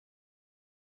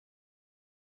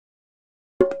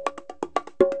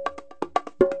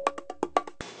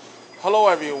Hello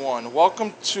everyone,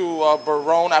 welcome to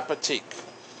Barone Appetit.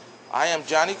 I am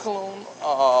Johnny Cologne,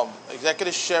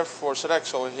 Executive Chef for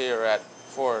Sodexo here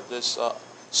for this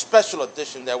special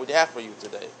edition that we have for you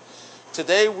today.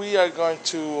 Today we are going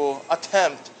to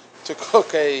attempt to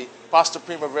cook a pasta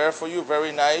primavera for you,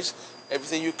 very nice.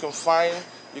 Everything you can find,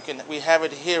 we have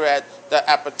it here at the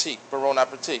Appetit, Barone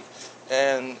Appetit.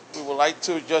 And we would like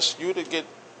to you to get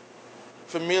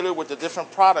familiar with the different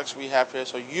products we have here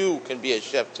so you can be a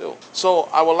chef too. So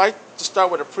I would like to start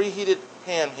with a preheated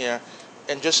pan here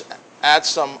and just add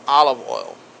some olive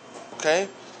oil, okay?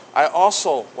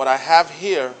 What I have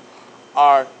here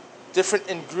are different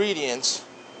ingredients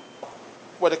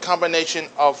with a combination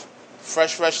of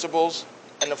fresh vegetables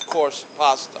and of course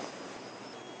pasta.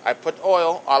 I put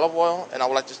olive oil, and I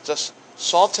would like to just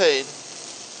sauteed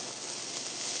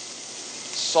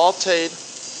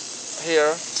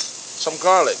here some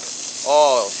garlic.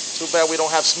 Oh, too bad we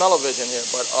don't have smell-o-vision here,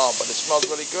 but it smells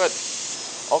really good.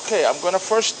 Okay, I'm gonna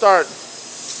first start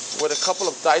with a couple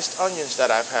of diced onions that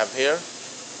I have here.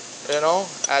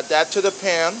 Add that to the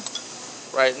pan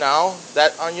right now.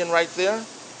 That onion right there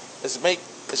is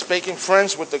making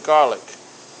friends with the garlic.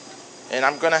 And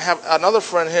I'm gonna have another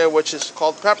friend here which is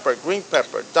called pepper, green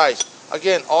pepper, diced.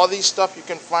 Again, all these stuff you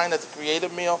can find at the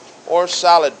Creative Meal or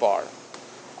Salad Bar.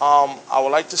 I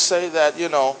would like to say that,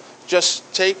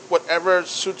 just take whatever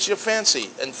suits your fancy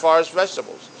as far as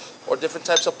vegetables or different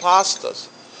types of pastas.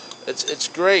 It's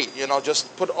great,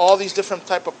 just put all these different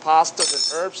type of pastas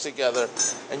and herbs together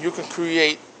and you can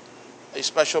create a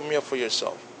special meal for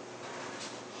yourself.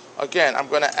 Again, I'm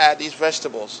going to add these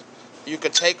vegetables. You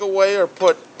can take away or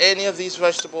put any of these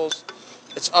vegetables.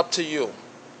 It's up to you.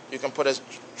 You can put as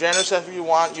generous as you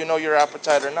want, your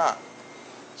appetite or not.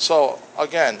 So,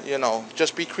 again,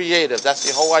 just be creative. That's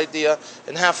the whole idea.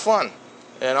 And have fun,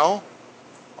 All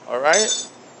right?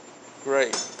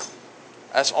 Great.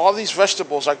 As all these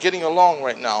vegetables are getting along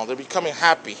right now, they're becoming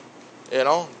happy,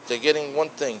 They're getting one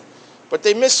thing. But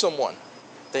they miss someone.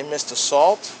 They miss the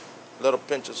salt, a little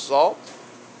pinch of salt,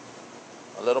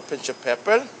 a little pinch of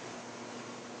pepper,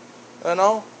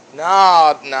 Now,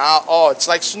 it's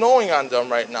like snowing on them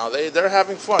right now. They're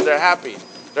having fun. They're happy.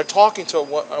 They're talking to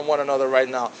one another right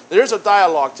now. There's a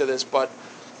dialogue to this, but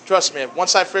trust me,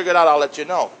 once I figure it out, I'll let you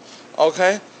know.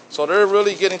 Okay? So they're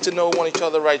really getting to know each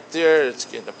other right there.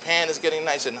 The pan is getting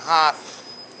nice and hot.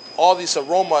 All this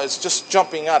aroma is just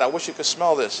jumping out. I wish you could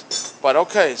smell this. But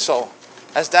okay, so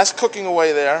as that's cooking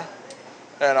away there,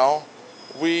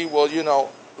 we will,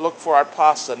 look for our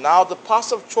pasta. Now, the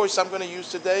pasta of choice I'm going to use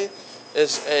today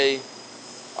is a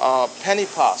penny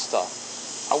pasta.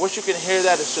 I wish you could hear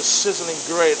that. It's just sizzling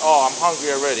great. Oh, I'm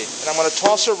hungry already. And I'm going to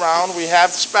toss around. We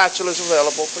have spatulas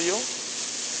available for you.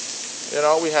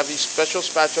 We have these special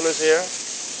spatulas here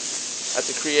at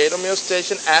the Creative Meal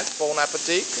Station at Barone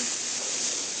Appetit.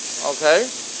 Okay.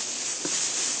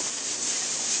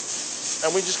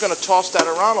 And we're just going to toss that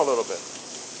around a little bit.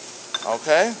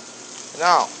 Okay.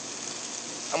 Now,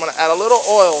 I'm going to add a little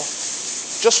oil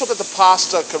just so that the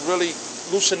pasta could really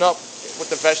loosen up with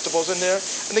the vegetables in there.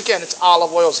 And again, it's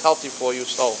olive oil, is healthy for you,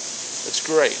 so it's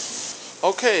great.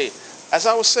 Okay, as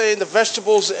I was saying, the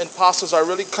vegetables and pastas are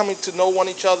really coming to know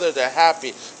each other. They're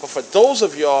happy. But for those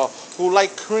of y'all who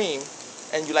like cream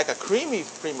and you like a creamy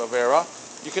primavera,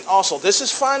 you can also, this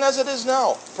is fine as it is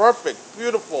now. Perfect,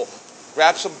 beautiful.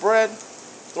 Grab some bread,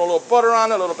 throw a little butter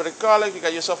on it, a little bit of garlic. You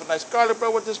got yourself a nice garlic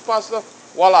bread with this pasta.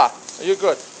 Voila, you're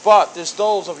good. But there's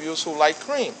those of you who like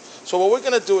cream. So what we're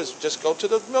going to do is just go to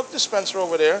the milk dispenser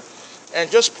over there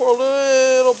and just pour a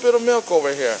little bit of milk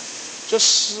over here.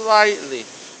 Just slightly,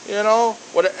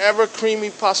 whatever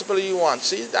creamy possibility you want.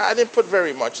 See, I didn't put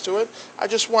very much to it. I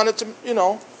just wanted to,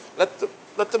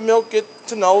 let the milk get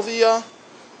to know the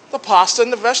pasta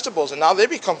and the vegetables. And now they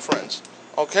become friends.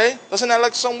 Okay? Doesn't that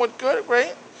look somewhat good?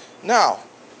 Great. Now,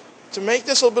 to make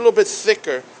this a little bit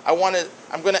thicker, I'm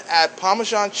going to add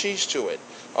Parmesan cheese to it.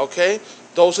 Okay?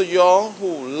 Those of y'all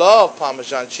who love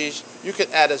Parmesan cheese, you can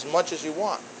add as much as you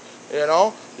want.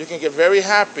 You can get very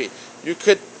happy. You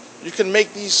can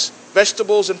make these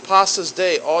vegetables and pastas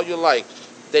day all you like.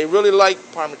 They really like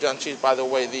Parmesan cheese, by the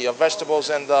way, the vegetables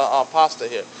and the pasta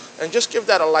here. And just give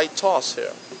that a light toss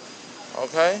here.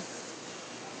 Okay?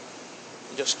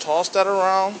 Just toss that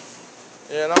around.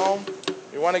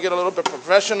 You want to get a little bit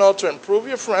professional to improve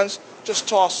your friends, just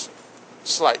toss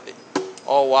slightly.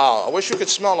 Oh, wow. I wish you could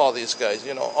smell all these guys,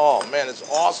 Oh, man, it's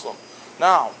awesome.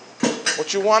 Now,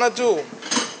 what you want to do,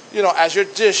 as your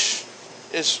dish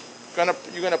is you're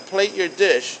going to plate your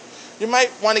dish, you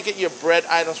might want to get your bread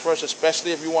items first,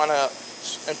 especially if you want to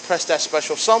impress that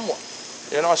special someone,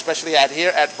 especially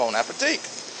here at Barone Appetit.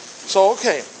 So,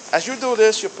 okay, As you do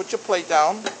this, you put your plate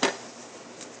down,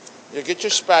 you get your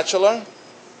spatula,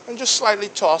 and just slightly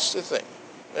toss the thing.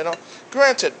 You know,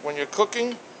 granted, when you're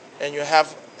cooking and you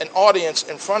have an audience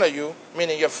in front of you,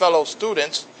 meaning your fellow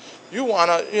students, you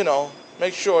want to, you know,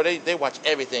 make sure they watch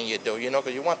everything you do, you know,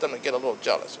 because you want them to get a little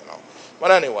jealous, you know.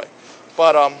 But anyway,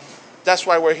 that's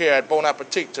why we're here at Barone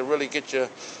Appetit, to really get you,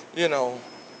 you know,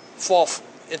 fall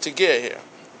into gear here.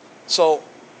 So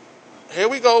here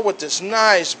we go with this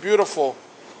nice, beautiful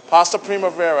pasta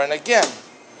primavera. And again,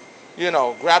 you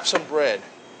know, grab some bread,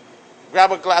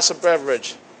 grab a glass of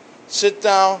beverage, sit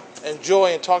down, enjoy,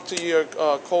 and talk to your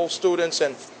co-students,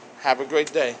 and have a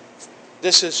great day.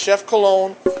 This is Chef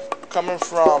Cologne coming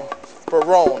from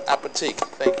Barone Appetit.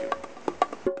 Thank you.